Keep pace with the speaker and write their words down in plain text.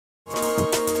Hey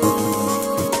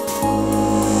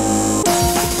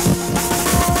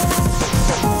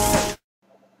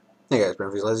guys,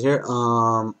 Brent Freeze here.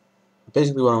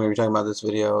 Basically what I'm going to be talking about in this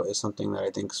video is something that I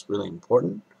think is really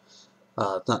important.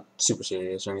 It's not super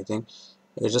serious or anything.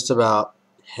 It's just about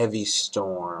Heavy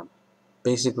Storm.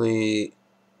 Basically,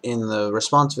 in the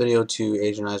response video to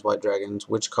Asian Eyes White Dragons,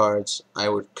 which cards I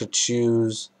could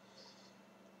choose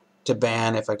to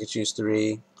ban if I could choose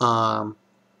three.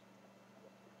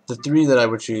 The three that I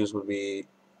would choose would be,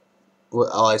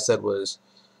 all I said was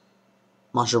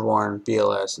Monsterborn,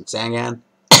 BLS, and Sangan.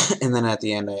 And then at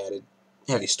the end I added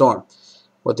Heavy Storm.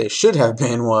 What they should have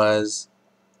been was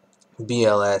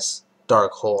BLS,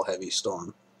 Dark Hole, Heavy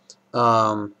Storm.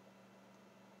 A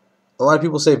lot of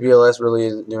people say BLS really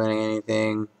isn't doing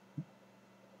anything,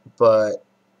 but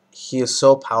he is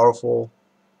so powerful,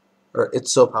 or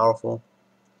it's so powerful,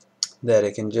 that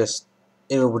it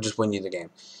will just win you the game.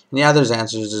 And yeah, there's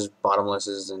answers, there's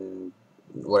bottomlesses and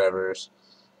whatevers,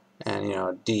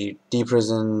 and D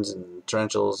prisons and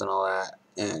torrentials and all that.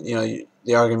 And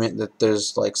the argument that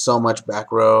there's like so much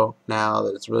back row now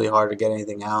that it's really hard to get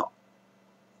anything out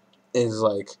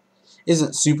isn't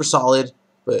super solid,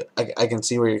 but I can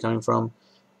see where you're coming from.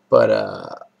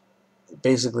 But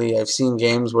basically, I've seen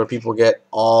games where people get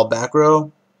all back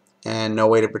row and no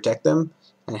way to protect them,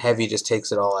 and Heavy just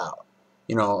takes it all out.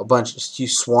 You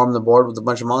swarm the board with a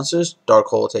bunch of monsters, Dark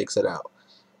Hole takes it out.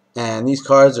 And these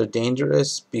cards are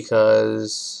dangerous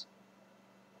because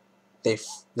they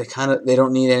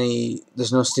don't need any.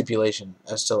 There's no stipulation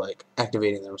as to like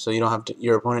activating them, so you don't have to.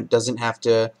 Your opponent doesn't have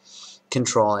to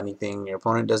control anything. Your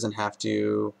opponent doesn't have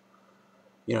to.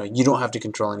 You don't have to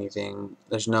control anything.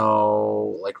 There's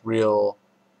no like real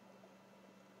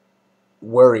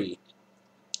worry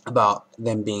about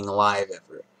them being alive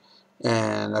ever,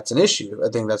 and that's an issue. I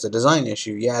think that's a design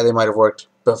issue. Yeah, they might have worked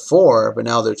before, but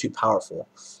now they're too powerful.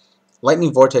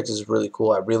 Lightning Vortex is really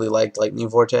cool. I really liked Lightning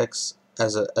Vortex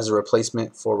as a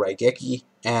replacement for Raigeki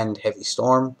and Heavy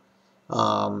Storm.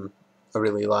 I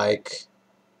really like,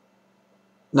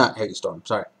 not Heavy Storm,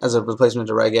 sorry, as a replacement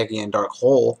to Raigeki and Dark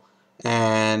Hole,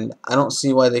 and I don't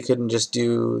see why they couldn't just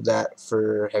do that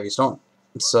for Heavy Storm.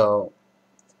 So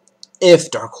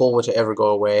if Dark Hole were to ever go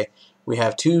away, we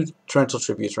have two torrential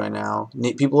tributes right now.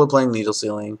 People are playing Needle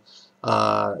Sealing.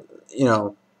 There's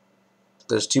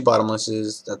two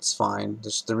bottomlesses, that's fine.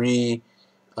 There's three,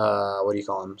 what do you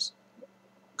call them?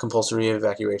 Compulsory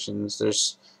evacuations.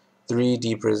 There's 3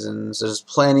 D prisons. There's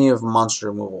plenty of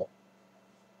monster removal.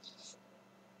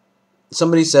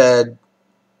 Somebody said,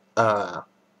 no,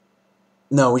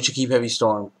 we should keep Heavy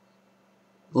Storm.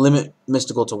 Limit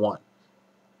Mystical to 1.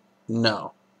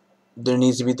 No. There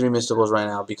needs to be 3 Mysticals right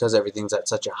now because everything's at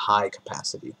such a high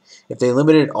capacity. If they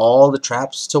limited all the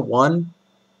traps to 1,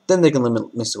 then they can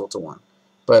limit Mystical to 1.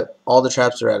 But all the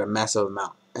traps are at a massive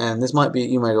amount. And this might be,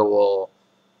 you might go, well,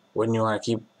 wouldn't you want to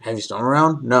keep Heavy Storm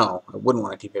around? No, I wouldn't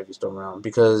want to keep Heavy Storm around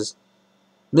because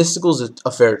Mystical is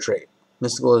a fair trade.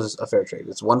 Mystical is a fair trade.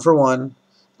 It's 1 for 1,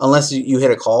 unless you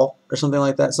hit a call or something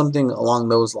like that. Something along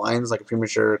those lines, like a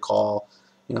premature call,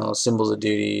 Symbols of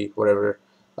Duty, whatever.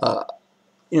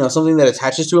 Something that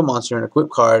attaches to a monster, an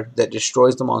equipped card that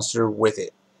destroys the monster with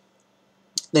it.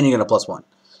 Then you're going to +1.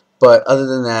 But other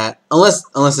than that, unless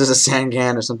there's a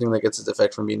Sangan or something that gets its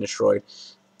effect from being destroyed.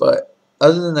 But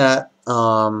other than that,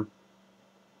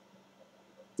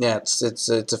 yeah, it's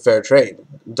a fair trade.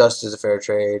 Dust is a fair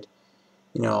trade.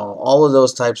 All of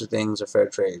those types of things are fair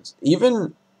trades.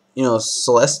 Even,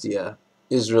 Celestia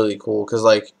is really cool because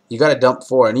like you got to dump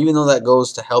 4, and even though that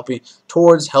goes to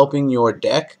towards helping your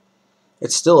deck,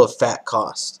 it's still a fat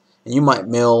cost, and you might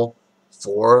mill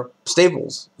 4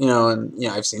 staples.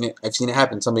 I've seen it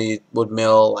happen. Somebody would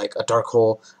mill like a Dark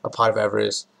Hole, a Pot of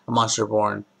Avarice, a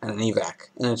Monsterborn, and an Evac,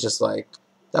 and it's just like,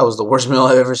 that was the worst mill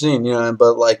I've ever seen,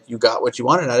 but like you got what you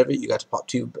wanted out of it. You got to pop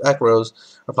 2 back rows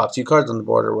or pop 2 cards on the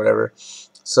board or whatever.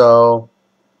 So,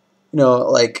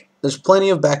 like there's plenty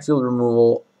of backfield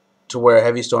removal to where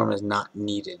Heavy Storm is not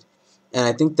needed. And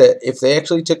I think that if they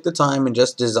actually took the time and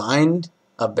just designed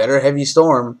a better Heavy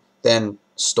Storm than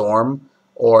Storm,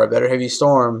 or a better Heavy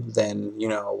Storm than,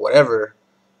 whatever,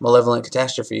 Malevolent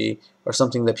Catastrophe, or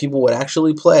something that people would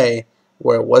actually play,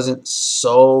 where it wasn't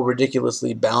so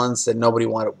ridiculously balanced that nobody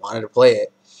wanted to play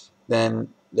it, then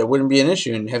there wouldn't be an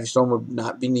issue, and Heavy Storm would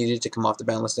not be needed to come off the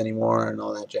ban list anymore, and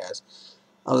all that jazz.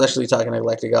 I was actually talking to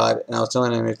Galactic God, and I was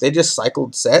telling him if they just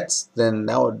cycled sets, then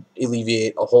that would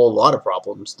alleviate a whole lot of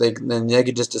problems. Then they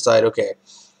could just decide, okay,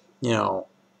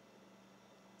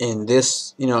 in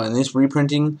this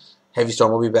reprinting, Heavy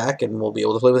Storm will be back, and we'll be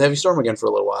able to play with Heavy Storm again for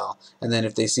a little while. And then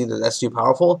if they see that that's too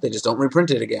powerful, they just don't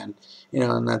reprint it again.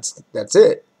 And that's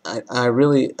it. I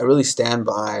really stand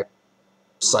by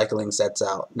cycling sets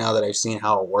out now that I've seen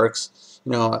how it works.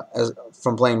 You know, as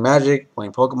from playing Magic,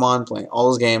 playing Pokemon, playing all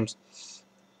those games,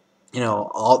 you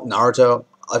know, all Naruto,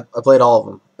 I played all of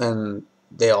them, and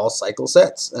they all cycle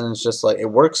sets, and it's just like it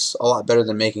works a lot better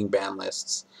than making ban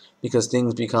lists because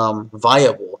things become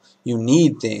viable. You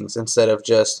need things instead of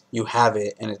just you have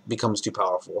it and it becomes too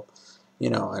powerful, you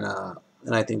know,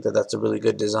 and I think that that's a really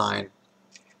good design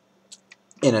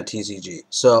in a TCG.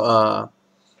 So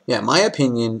yeah, my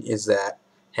opinion is that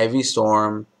Heavy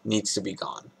Storm needs to be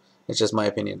gone. It's just my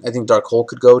opinion. I think Dark Hole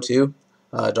could go too.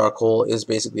 Dark Hole is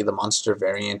basically the monster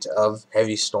variant of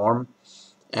Heavy Storm,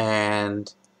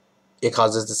 and it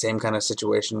causes the same kind of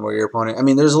situation where your opponent. I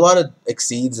mean, there's a lot of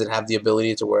Exceeds that have the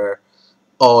ability to where,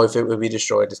 oh, if it would be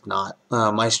destroyed, it's not.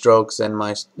 My Strokes and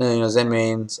my Zen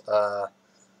Mains,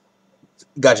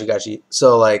 Gachi.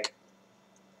 So like,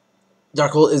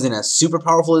 Dark Hole isn't as super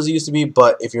powerful as it used to be,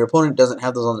 but if your opponent doesn't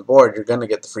have those on the board, you're gonna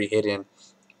get the free hit in.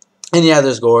 And yeah,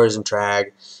 there's Gores and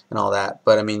Trag and all that,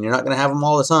 but I mean, you're not gonna have them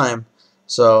all the time.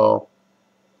 So,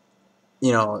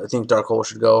 you know, I think Dark Hole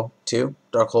should go too.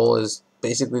 Dark Hole is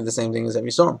basically the same thing as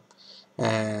Heavy Storm,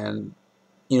 and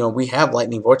you know, we have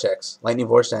Lightning Vortex. Lightning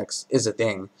Vortex is a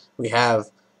thing. We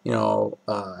have, you know,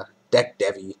 Deck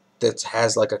Devi that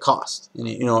has like a cost, and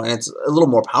you know, and it's a little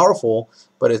more powerful,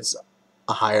 but it's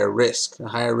a higher risk. A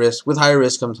higher risk with higher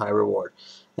risk comes high reward,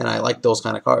 and I like those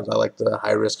kind of cards. I like the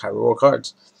high risk, high reward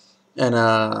cards, and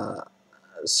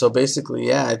so basically,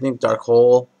 yeah, I think Dark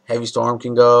Hole, Heavy Storm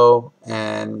can go,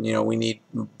 and you know we need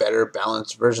better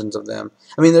balanced versions of them.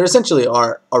 I mean, there essentially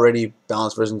are already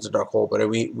balanced versions of Dark Hole, but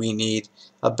we need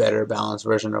a better balanced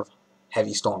version of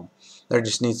Heavy Storm. There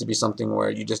just needs to be something where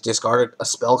you just discard a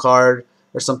spell card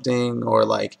or something, or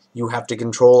like you have to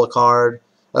control a card,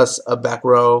 a back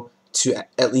row to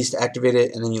at least activate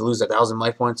it, and then you lose 1,000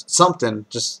 life points. Something,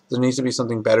 just there needs to be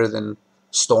something better than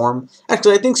Storm.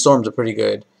 Actually, I think Storm's a pretty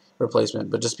good replacement,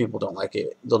 but just people don't like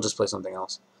it. They'll just play something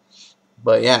else.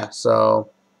 But yeah, so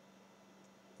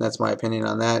that's my opinion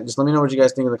on that. Just let me know what you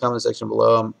guys think in the comment section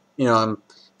below. You know, I'm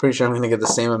pretty sure I'm going to get the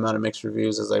same amount of mixed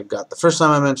reviews as I've got the first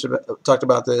time I talked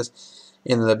about this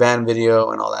in the band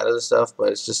video and all that other stuff. But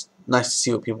it's just nice to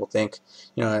see what people think.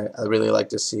 You know, I really like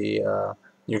to see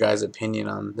your guys' opinion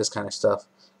on this kind of stuff,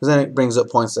 because then it brings up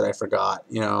points that I forgot.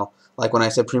 You know, like when I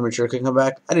said Premature could come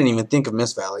back, I didn't even think of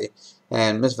Mist Valley,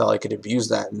 and Mist Valley could abuse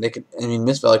that, and they could. I mean,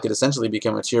 Mist Valley could essentially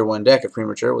become a tier 1 deck if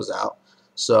Premature was out.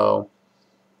 So,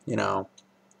 you know,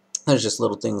 there's just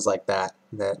little things like that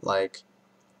that, like,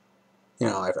 you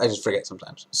know, I just forget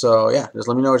sometimes. So yeah, just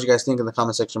let me know what you guys think in the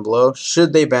comment section below.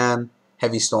 Should they ban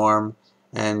Heavy Storm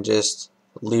and just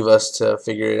leave us to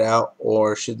figure it out,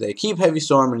 or should they keep Heavy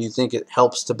Storm and you think it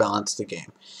helps to balance the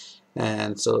game?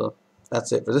 And so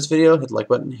that's it for this video. Hit the like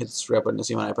button, hit the subscribe button to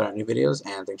see when I put out new videos,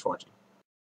 and thanks for watching.